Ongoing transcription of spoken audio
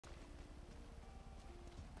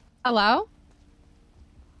Hello?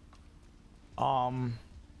 Um,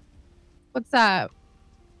 What's up?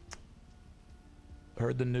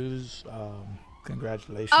 heard the news. Oh,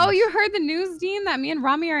 Congratulations. you heard the news, Dean, that me and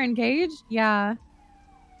Ramee are engaged? Yeah.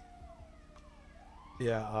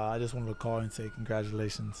 Yeah, I just wanted to call and say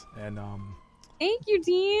congratulations, and Thank you,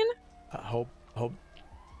 Dean. I hope,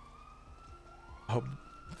 I hope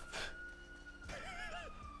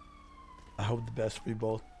the best for you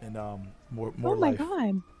both, and more Oh my life.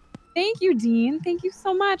 God. Thank you, Dean. Thank you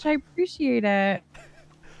so much. I appreciate it.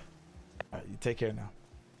 All right, you take care now.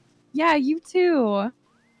 Yeah, you too.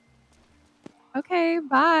 Okay,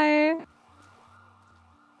 bye.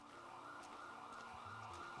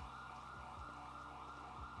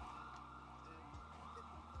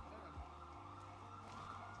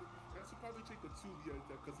 I should probably take the 2 years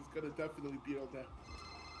because it's gonna definitely be on that.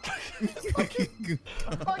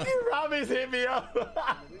 Fucking Ramee's hit me up.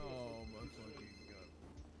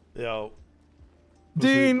 Yo,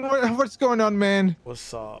 Dean, what's going on, man?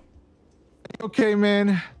 what's up? Okay,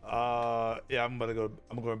 man. Yeah, I'm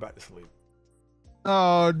going back to sleep.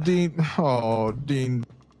 Oh, Dean. Oh, Dean.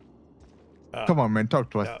 Come on, man. Talk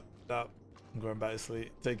to us. Yeah, I'm going back to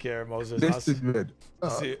sleep. Take care, Moses. This is good. I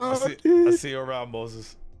see you around,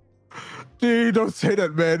 Moses. Dean, don't say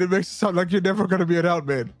that, man. It makes it sound like you're never gonna be around,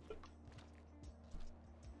 man.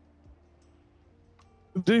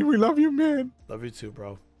 Dean, we love you, man. Love you too,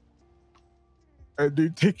 bro.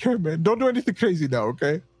 Dude, take care, man. Don't do anything crazy now,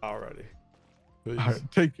 okay? Alrighty. All right,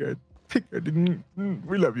 take care. Take care.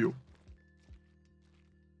 We love you.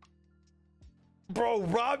 Bro,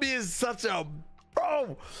 Ramee is such a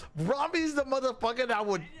bro. Ramee's the motherfucker that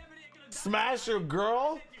would smash your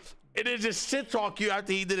girl and then just shit talk you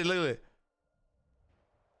after he did it. Look at it.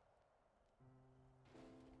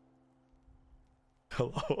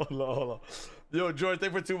 Hold on. Yo, George, stay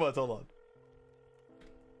for 2 months. Hold on.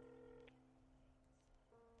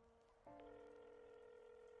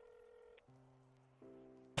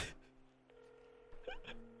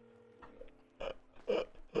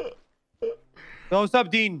 Yo, what's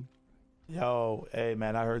up, Dean? Yo, hey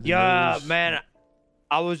man, I heard the news. Man,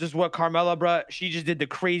 I was just with Carmella, bro. She just did the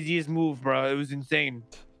craziest move, bro. It was insane.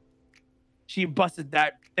 She busted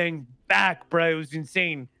that thing back, bro. It was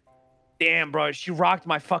insane. Damn, bro. She rocked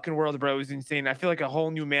my fucking world, bro. It was insane. I feel like a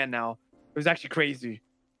whole new man now. It was actually crazy.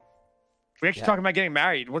 We're actually talking about getting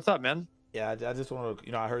married. What's up, man? Yeah, I just want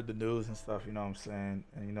to, I heard the news and stuff, you know what I'm saying?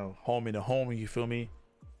 And, homie to homie, you feel me?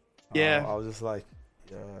 Yeah. I was just like,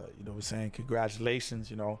 we're saying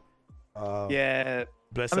congratulations, Yeah.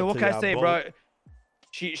 Bless I mean, up what to can I y'all say, both. bro?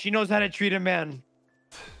 She knows how to treat a man.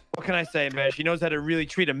 What can I say, man? She knows how to really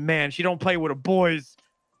treat a man. She don't play with the boys.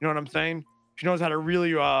 You know what I'm saying? She knows how to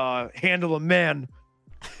really handle a man.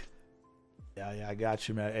 Yeah, I got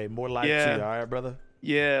you, man. Hey, more life to you, all right, brother?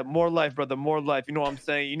 Yeah, more life, brother. More life. You know what I'm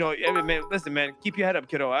saying? Hey, man, listen, man. Keep your head up,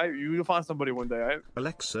 kiddo. All right? You'll find somebody one day, all right?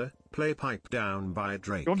 Alexa, play Pipe Down by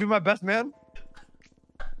Drake. You want to be my best man?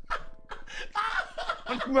 I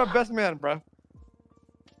want to be my best man, bro.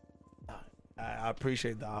 I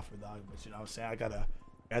appreciate the offer, dog, but you know what I'm saying? I gotta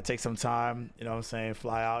take some time, you know what I'm saying?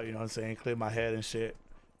 Fly out, you know what I'm saying? Clear my head and shit.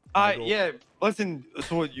 Yeah. Listen,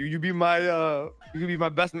 so you be my you can be my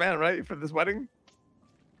best man, right? For this wedding?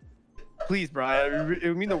 Please, bro. It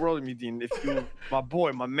would mean the world to me, Dean. If you, my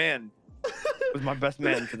boy, my man, was my best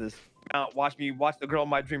man for this. Watch the girl of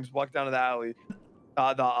my dreams walk down to the alley, you know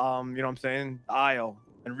what I'm saying? The aisle,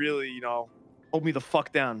 and really, hold me the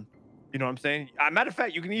fuck down. You know what I'm saying? Matter of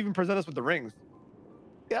fact, you can even present us with the rings.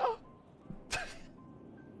 Yeah.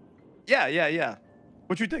 Yeah.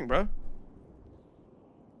 What you think, bro?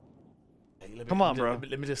 Hey, come on, bro.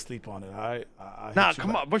 Let me just sleep on it, all right? Nah,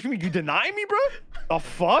 come on. What you mean? You deny me, bro? The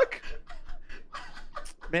fuck?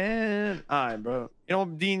 Man. All right, bro. You know,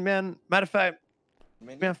 Dean, man. Matter of fact,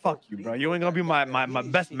 man, fuck you, bro. You ain't gonna be my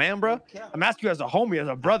best man, bro. I'm asking you as a homie, as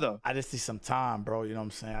a brother. I just need some time, bro. You know what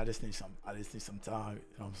I'm saying? I just need some time. You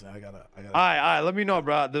know what I'm saying? I gotta. All right. Let me know,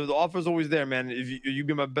 bro. The offer's always there, man. If you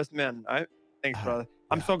be my best man, all right? Thanks, brother.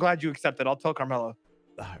 I'm so glad you accepted. I'll tell Carmella. All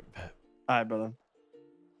right, bet. All right, brother.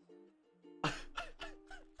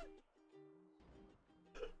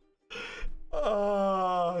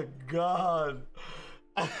 Oh God.